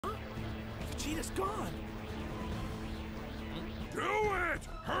Vegeta's gone. Do it!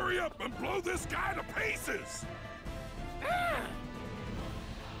 Hurry up and blow this guy to pieces!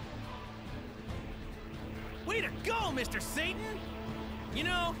 Way to go, Mr. Satan! You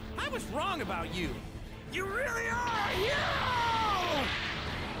know, I was wrong about you. You really are a hero!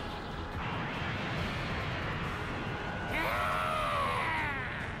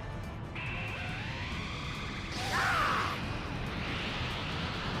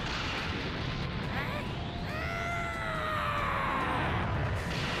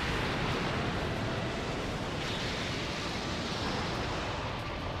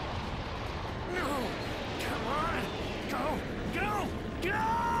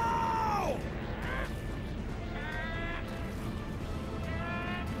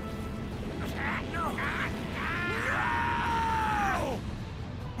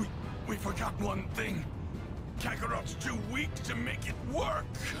 We forgot one thing. Kakarot's too weak to make it work.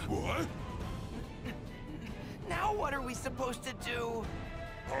 What? Now what are we supposed to do?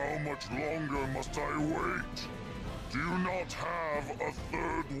 How much longer must I wait? Do you not have a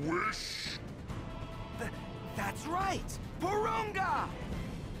third wish? That's right! Purunga!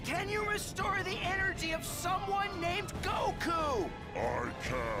 Can you restore the energy of someone named Goku? I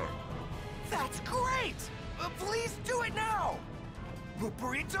can. That's great! Please do it now!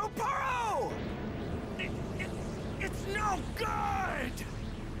 Burrito Paro! It's no good!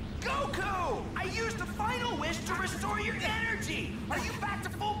 Goku! I used the final wish to restore your energy! Are you back to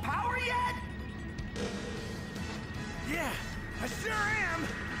full power yet? Yeah, I sure am!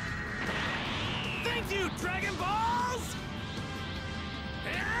 Thank you, Dragon Balls!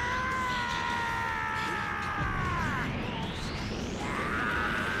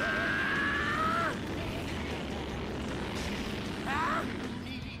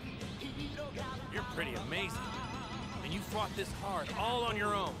 You're pretty amazing. And you fought this hard, all on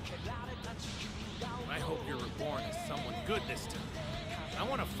your own. I hope you're reborn as someone good this time. I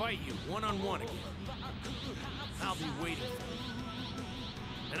want to fight you one-on-one again. I'll be waiting for you.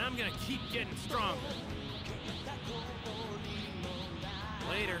 And I'm gonna keep getting stronger.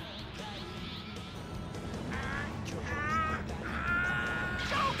 Later.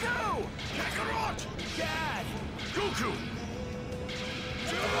 Goku! Kakarot! Dad! Goku!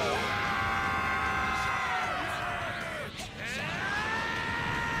 Do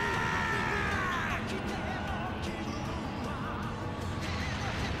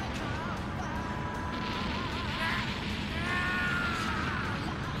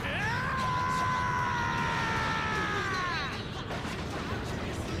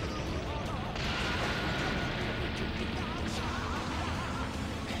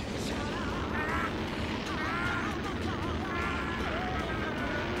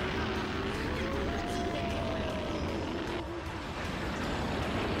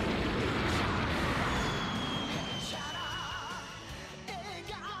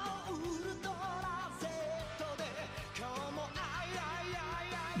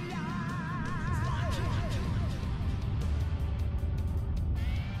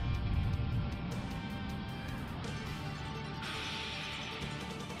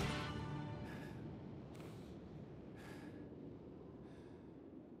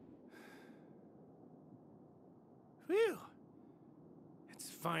Phew! It's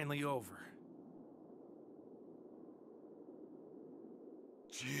finally over.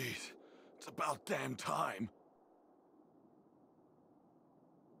 Jeez, it's about damn time.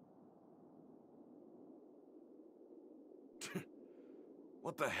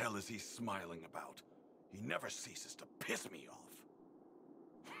 What the hell is he smiling about? He never ceases to piss me off.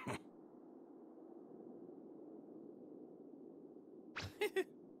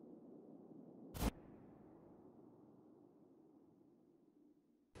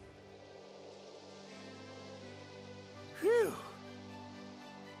 Phew!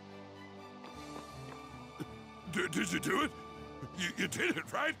 Did you do it? You did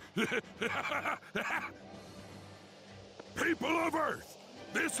it, right? People of Earth,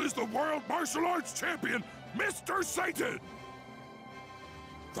 this is the World Martial Arts Champion, Mr. Satan!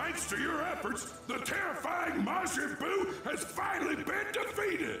 Thanks to your efforts, the terrifying Majin Buu has finally been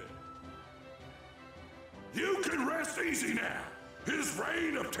defeated! You can rest easy now. His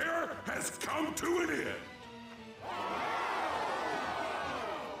reign of terror has come to an end.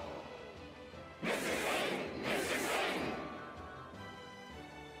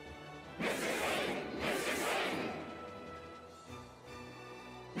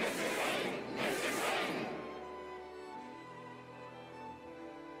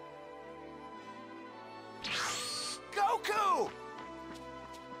 Goku!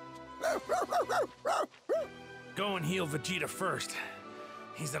 Go and heal Vegeta first.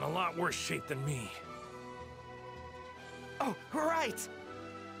 He's in a lot worse shape than me. Oh, right!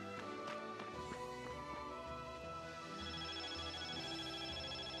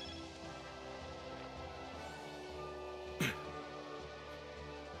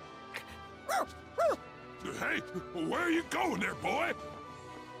 Hey, where are you going there, boy?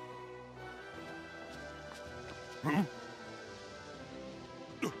 Huh?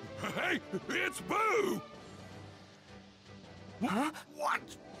 Hey, it's Boo! Huh? What?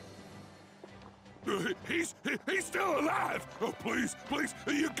 He's still alive! Oh, please, please,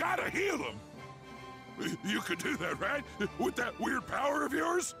 you gotta heal him! You could do that, right? With that weird power of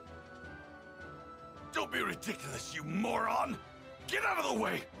yours? Don't be ridiculous, you moron! Get out of the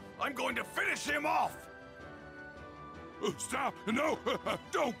way! I'm going to finish him off! Stop! No!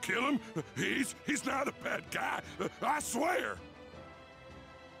 Don't kill him! He's not a bad guy! I swear!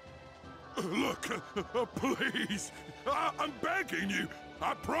 Look, please! I'm begging you!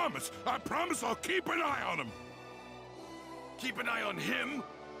 I promise I'll keep an eye on him! Keep an eye on him?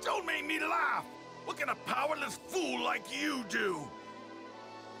 Don't make me laugh! What can a powerless fool like you do?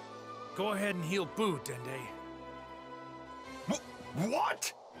 Go ahead and heal Boo, Dende.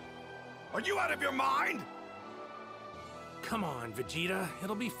 What? Are you out of your mind? Come on, Vegeta.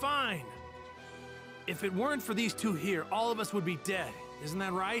 It'll be fine. If it weren't for these two here, all of us would be dead. Isn't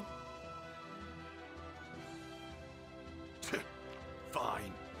that right?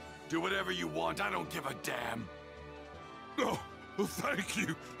 Fine. Do whatever you want. I don't give a damn. Oh, thank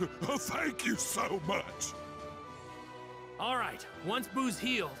you. Oh, thank you so much. All right. Once Boo's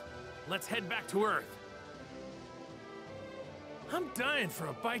healed, let's head back to Earth. I'm dying for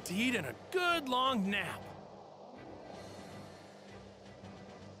a bite to eat and a good long nap.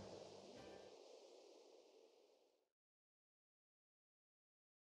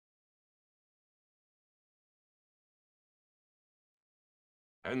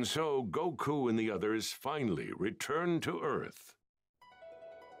 And so Goku and the others finally returned to Earth.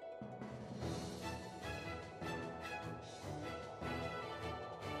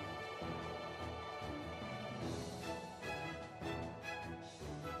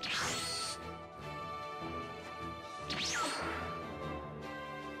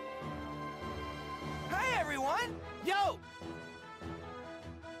 Hey, everyone! Yo!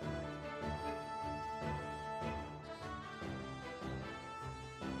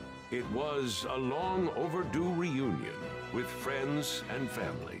 It was a long overdue reunion with friends and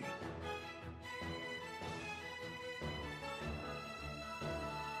family.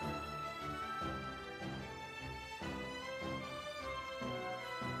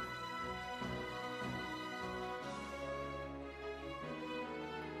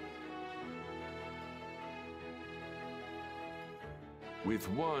 With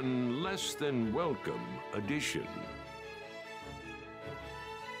one less than welcome addition.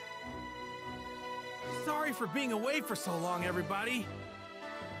 Sorry for being away for so long, everybody.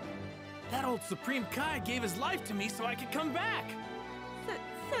 That old Supreme Kai gave his life to me so I could come back.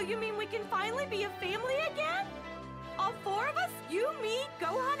 So you mean we can finally be a family again? All four of us? You, me,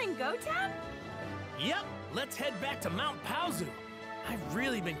 Gohan, and Goten? Yep, let's head back to Mount Paozu. I've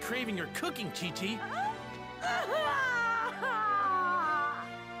really been craving your cooking, Chi-Chi.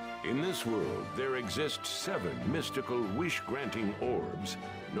 In this world, there exist 7 mystical wish-granting orbs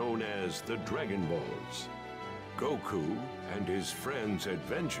known as the Dragon Balls. Goku and his friends'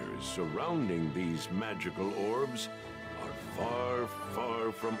 adventures surrounding these magical orbs are far,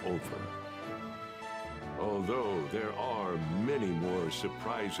 far from over. Although there are many more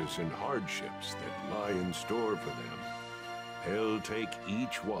surprises and hardships that lie in store for them, they'll take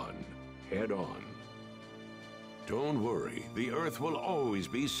each one head on. Don't worry, the Earth will always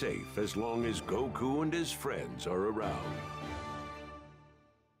be safe as long as Goku and his friends are around.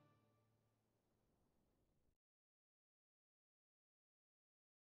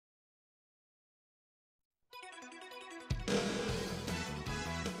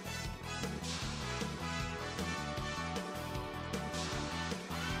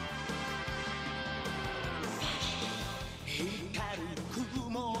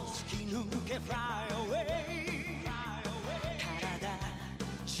 Fly away.